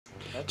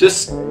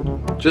Just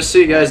so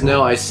you guys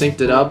know, I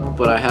synced it up,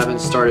 but I haven't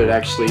started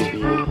actually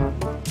the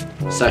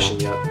session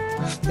yet.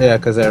 Yeah,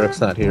 because Eric's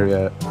not here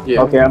yet.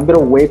 Yeah. Okay, I'm gonna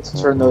wait to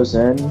turn those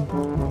in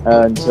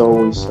until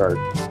we start.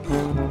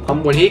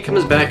 When he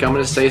comes back, I'm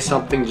gonna say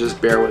something.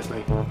 Just bear with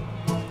me.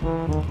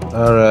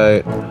 All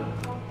right.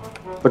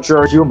 But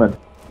you're a human.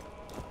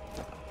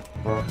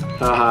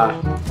 Haha.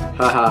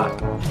 Haha.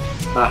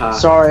 Haha.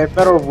 Sorry, I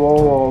better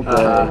roll all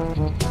day.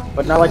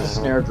 But not like a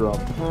snare drum.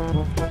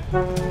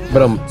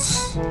 But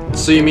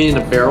So you mean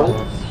in a barrel?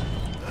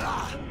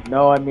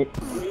 No, I mean...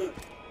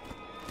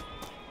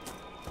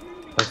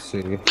 let's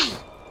see.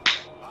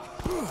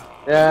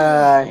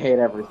 Yeah, I hate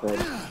everything.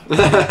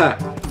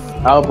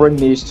 I'll bring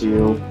these to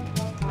you.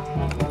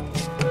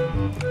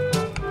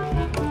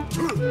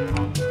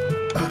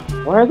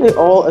 Why are they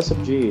all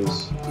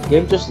SMGs? The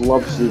game just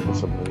loves you for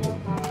some reason.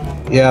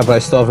 Yeah, but I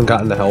still haven't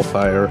gotten the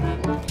Hellfire.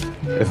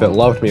 If it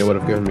loved me, it would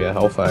have given me a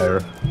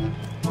Hellfire.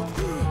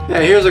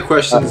 Yeah, here's a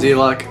question,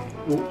 Zelok.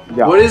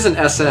 Yeah. What is an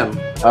SM?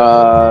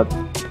 I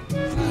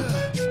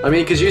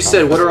mean, because you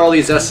said, what are all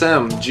these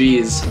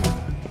SMGs?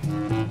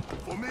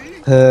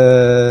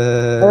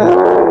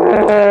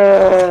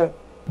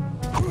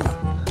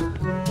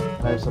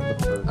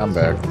 I'm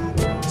back.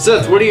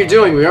 Seth, what are you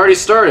doing? We already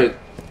started.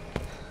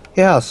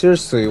 Yeah,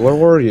 seriously, where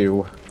were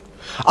you?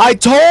 I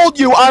told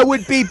you I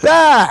would be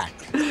back!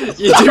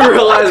 You do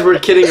realize we're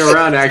kidding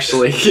around,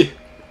 actually.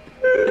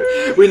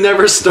 We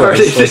never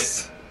started.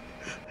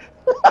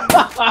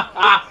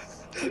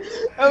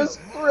 That was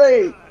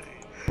great!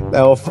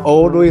 Now, if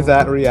only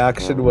that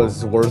reaction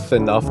was worth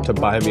enough to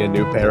buy me a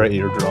new pair of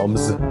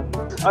eardrums.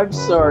 I'm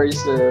sorry,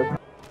 Sam.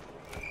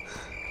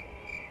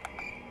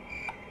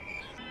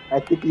 I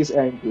think he's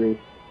angry.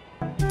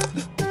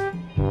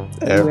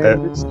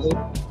 Eric.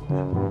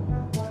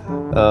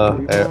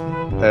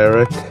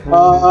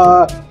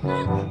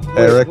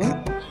 Eric,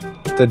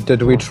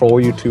 did we troll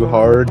you too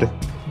hard?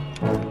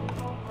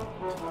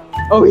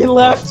 Oh, he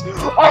left!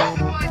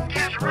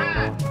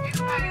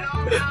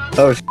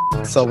 Oh,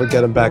 someone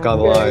get him back on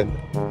the line.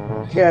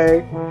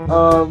 Okay,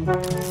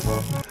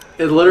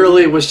 It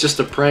literally was just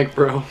a prank,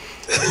 bro.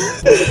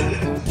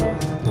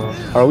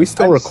 Are we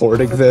still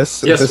recording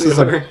this? Yes, this we is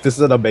are. This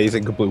is an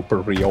amazing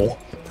blooper reel.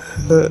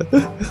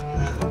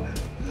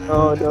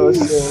 oh no,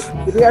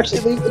 Sam. Did he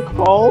actually leave the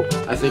call?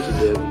 I think he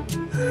did.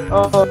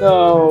 Oh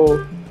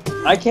no.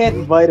 I can't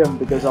invite him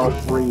because I'll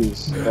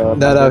freeze. No,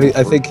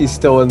 I think he's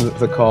still in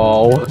the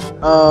call.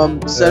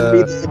 Send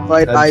me the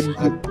invite.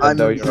 I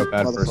know you're a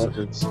bad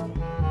person.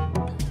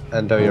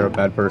 And you're a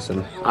bad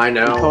person. I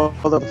know.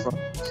 Hold up.